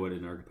is. I know what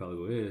an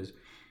archipelago is,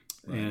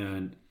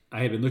 and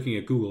I had been looking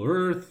at Google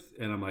Earth,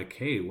 and I'm like,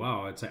 hey,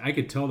 wow, it's like I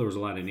could tell there was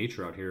a lot of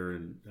nature out here,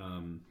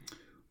 and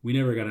we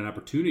never got an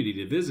opportunity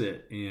to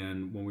visit.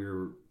 And when we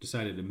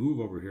decided to move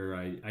over here,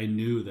 I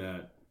knew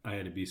that I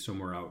had to be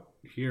somewhere out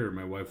here.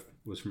 My wife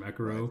was from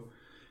Eckerö,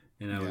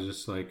 and I was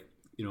just like,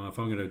 if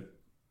I'm going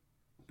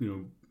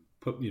to,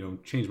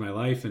 change my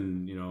life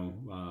and,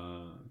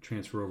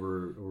 transfer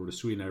over to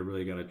Sweden, I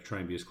really got to try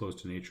and be as close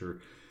to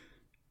nature.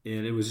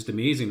 And it was just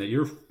amazing that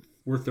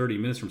we're 30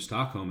 minutes from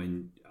Stockholm,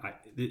 and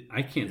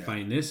I can't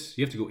find this.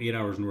 You have to go 8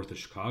 hours north of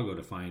Chicago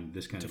to find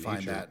this kind of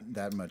nature. To find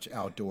that much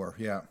outdoor,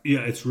 yeah.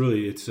 Yeah, it's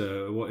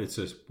what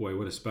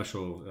a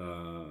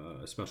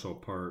special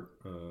part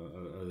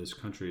of this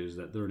country is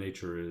that their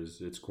nature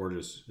it's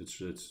gorgeous.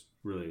 It's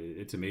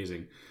really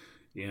amazing,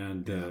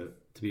 and to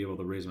be able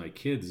to raise my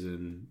kids,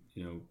 and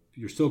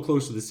you're so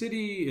close to the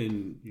city,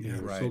 and you're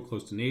so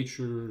close to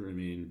nature. I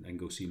mean, I can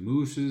go see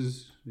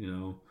mooses.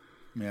 In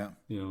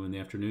the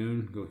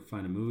afternoon, go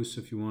find a moose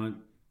if you want.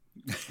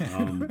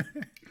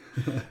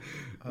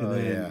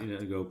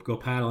 Go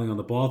paddling on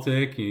the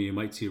Baltic. You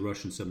might see a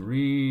Russian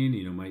submarine.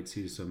 You might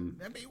see some.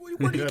 I mean,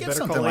 where do you get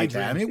something like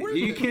that? I mean,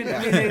 you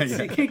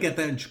can't get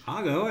that in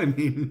Chicago. I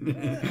mean,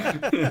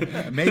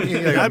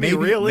 that'd be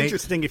real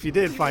interesting if you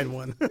did find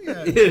one.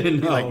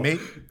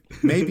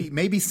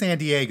 Maybe San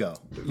Diego.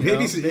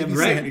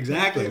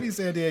 Exactly. Maybe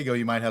San Diego.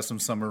 You might have some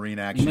submarine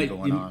action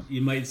going on.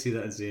 You might see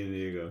that in San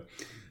Diego.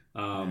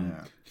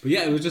 But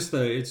yeah, it was just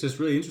it's just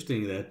really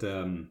interesting that.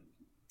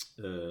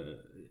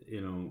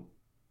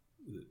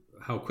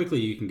 How quickly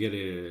you can get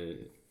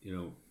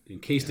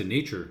encased in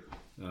nature,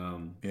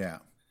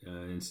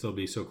 and still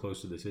be so close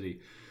to the city.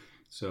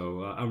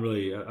 So I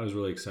was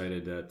really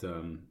excited that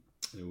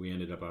we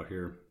ended up out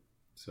here.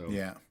 So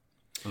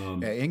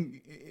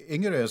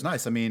Ingarö is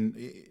nice. I mean,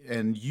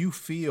 and you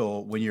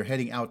feel when you're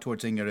heading out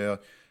towards Ingarö,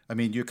 I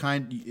mean,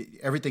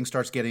 everything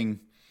starts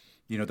getting.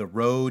 The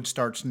road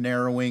starts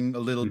narrowing a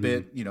little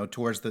bit.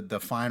 Towards the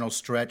final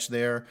stretch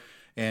there.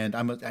 And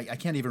I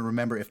can't even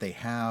remember if they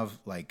have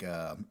like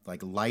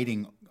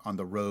lighting on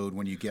the road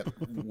when you get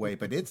away,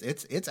 but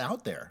it's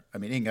out there. I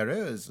mean,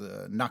 Ingarö is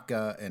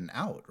Nacka and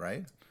out,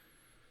 right?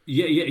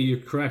 Yeah, you're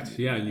correct.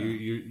 Yeah,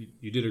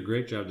 you did a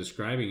great job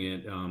describing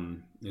it.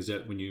 Is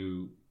that when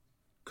you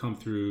come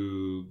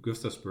through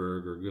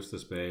Gustafsburg or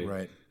Gustas Bay?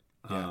 Right.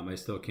 Yeah. I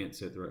still can't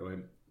say it the right way.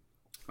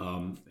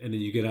 And then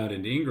you get out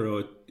into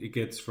Ingro. It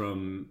gets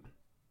from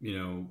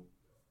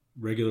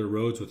regular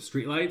roads with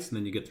streetlights, and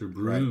then you get through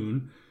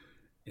Brunn,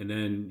 and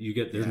then you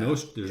get there's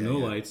no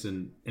lights,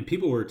 and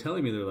people were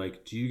telling me, they're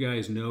like, "Do you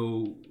guys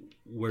know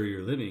where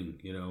you're living?"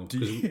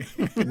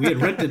 Because we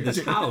had rented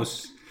this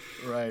house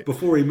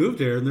before we moved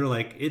here, and they're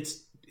like,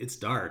 it's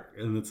dark,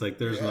 and it's like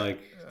there's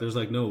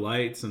like no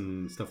lights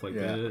and stuff like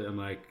that. I'm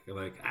like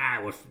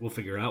we'll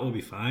figure it out, we'll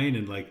be fine,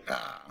 and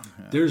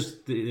there's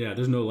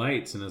no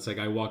lights, and it's like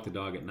I walk the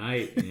dog at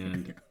night,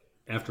 and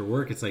after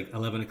work it's like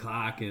 11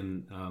 o'clock,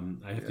 and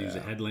I have to use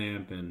a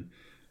headlamp, and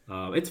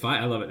it's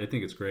fine. I love it. I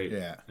think it's great.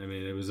 I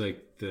mean, it was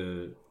like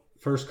the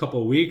first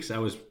couple of weeks I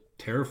was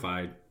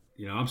terrified.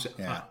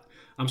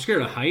 I'm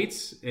scared of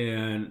heights,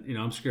 and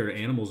I'm scared of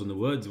animals in the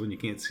woods when you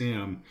can't see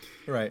them.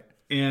 Right.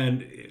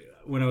 And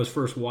when I was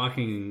first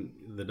walking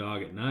the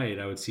dog at night,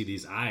 I would see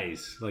these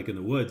eyes like in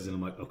the woods, and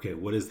I'm like, okay,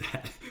 what is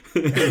that?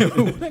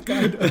 I'm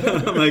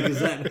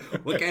like,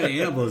 what kind of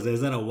animal is that?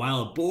 Is that a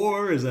wild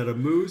boar? Is that a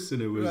moose?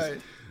 And it was,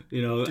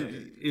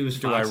 it was.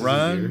 Do I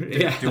run?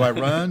 Do I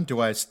run?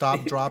 Do I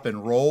stop, drop,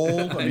 and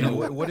roll? I mean,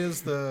 what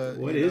is the?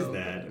 What is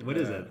that? What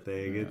is that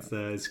thing?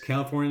 It's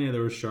California.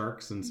 There were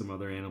sharks and some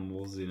other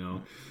animals.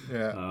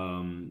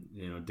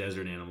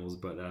 Desert animals.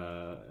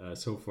 But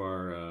so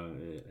far,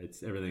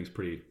 everything's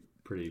pretty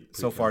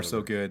so far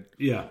so good.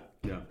 Yeah.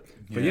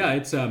 But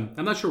it's I'm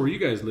not sure where you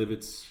guys live.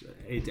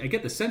 I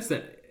get the sense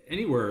that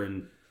anywhere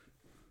in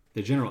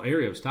the general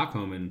area of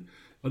Stockholm and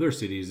other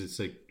cities, it's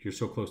like you're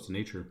so close to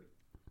nature.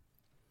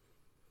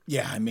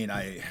 Yeah, I mean,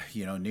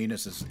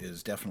 Nynäs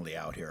is definitely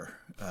out here,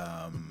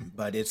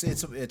 but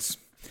it's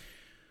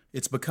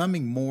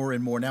becoming more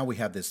and more. Now we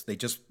have this. They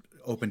just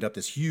opened up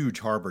this huge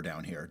harbor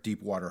down here,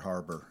 Deepwater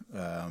Harbor,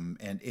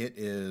 and it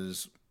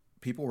is.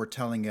 People were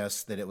telling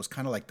us that it was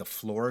kind of like the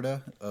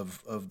Florida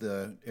of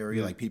the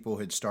area. Like people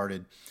had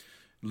started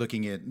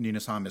looking at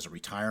Nynäshamn as a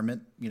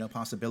retirement,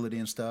 possibility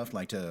and stuff.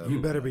 Like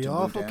you better be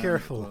awful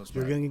careful.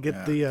 You're going to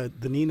get the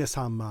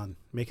Nynäshamn on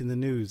making the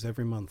news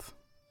every month.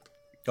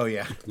 Oh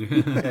yeah.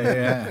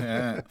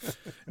 Yeah.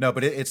 No,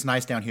 but it's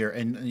nice down here,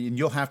 and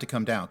you'll have to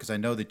come down because I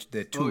know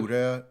that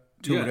Ture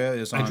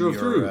is on. I drove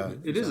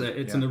through.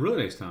 It's in a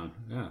really nice town.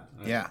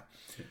 Yeah.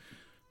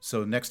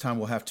 So next time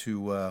we'll have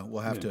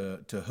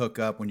to hook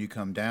up when you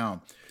come down.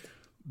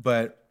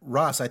 But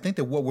Ross, I think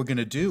that what we're going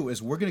to do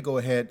is we're going to go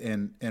ahead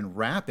and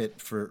wrap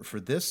it for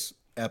this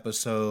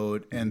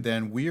episode, and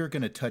then we are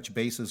going to touch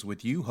bases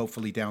with you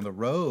hopefully down the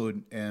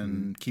road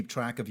and keep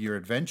track of your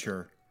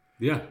adventure.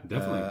 Yeah,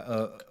 definitely.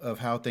 Of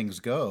how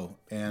things go.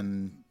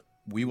 And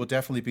we will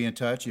definitely be in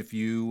touch if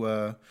you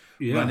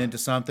run into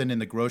something in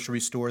the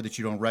grocery store that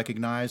you don't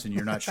recognize and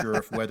you're not sure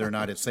if whether or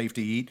not it's safe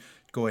to eat.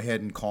 Go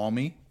ahead and call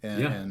me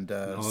and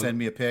send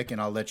me a pic,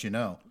 and I'll let you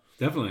know.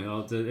 Definitely.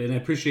 And I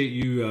appreciate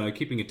you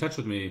keeping in touch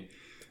with me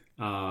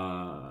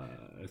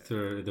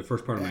through the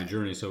first part of my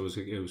journey. So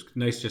it was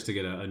nice just to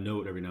get a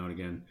note every now and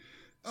again.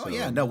 Oh,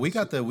 no, we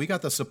got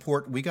the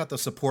support. We got the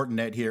support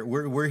net here.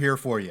 We're here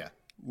for you.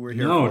 We're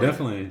here. No,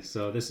 definitely. You.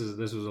 So this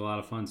was a lot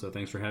of fun. So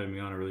thanks for having me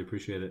on. I really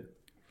appreciate it.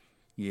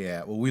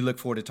 Yeah. Well, we look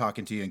forward to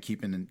talking to you and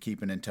keeping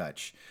in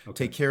touch.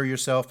 Okay. Take care of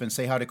yourself and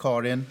say hi to Call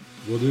It In.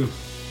 Will do.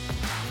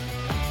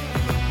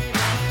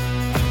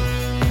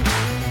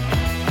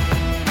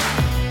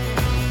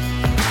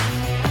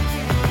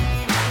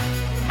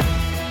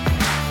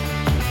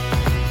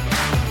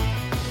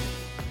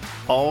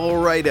 All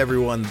right,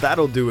 everyone,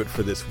 that'll do it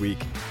for this week.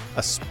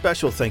 A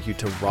special thank you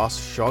to Ross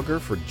Schauger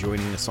for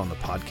joining us on the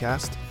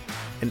podcast.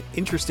 An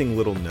interesting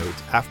little note,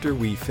 after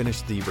we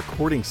finished the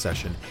recording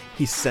session,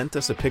 he sent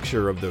us a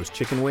picture of those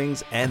chicken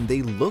wings, and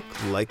they look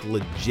like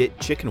legit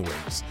chicken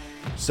wings.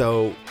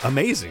 So,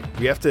 amazing.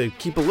 We have to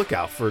keep a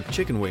lookout for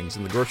chicken wings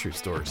in the grocery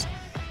stores.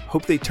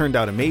 Hope they turned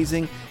out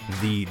amazing.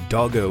 The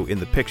doggo in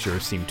the picture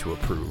seemed to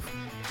approve.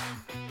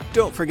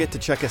 Don't forget to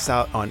check us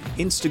out on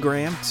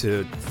Instagram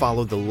to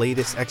follow the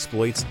latest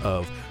exploits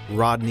of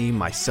Rodney,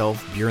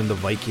 myself, Bjorn the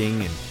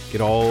Viking, and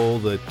get all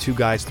the Two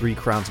Guys, Three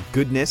Crowns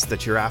goodness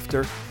that you're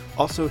after.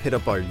 Also hit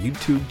up our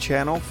YouTube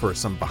channel for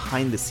some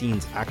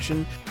behind-the-scenes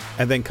action.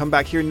 And then come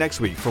back here next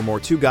week for more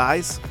Two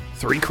Guys,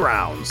 Three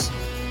Crowns.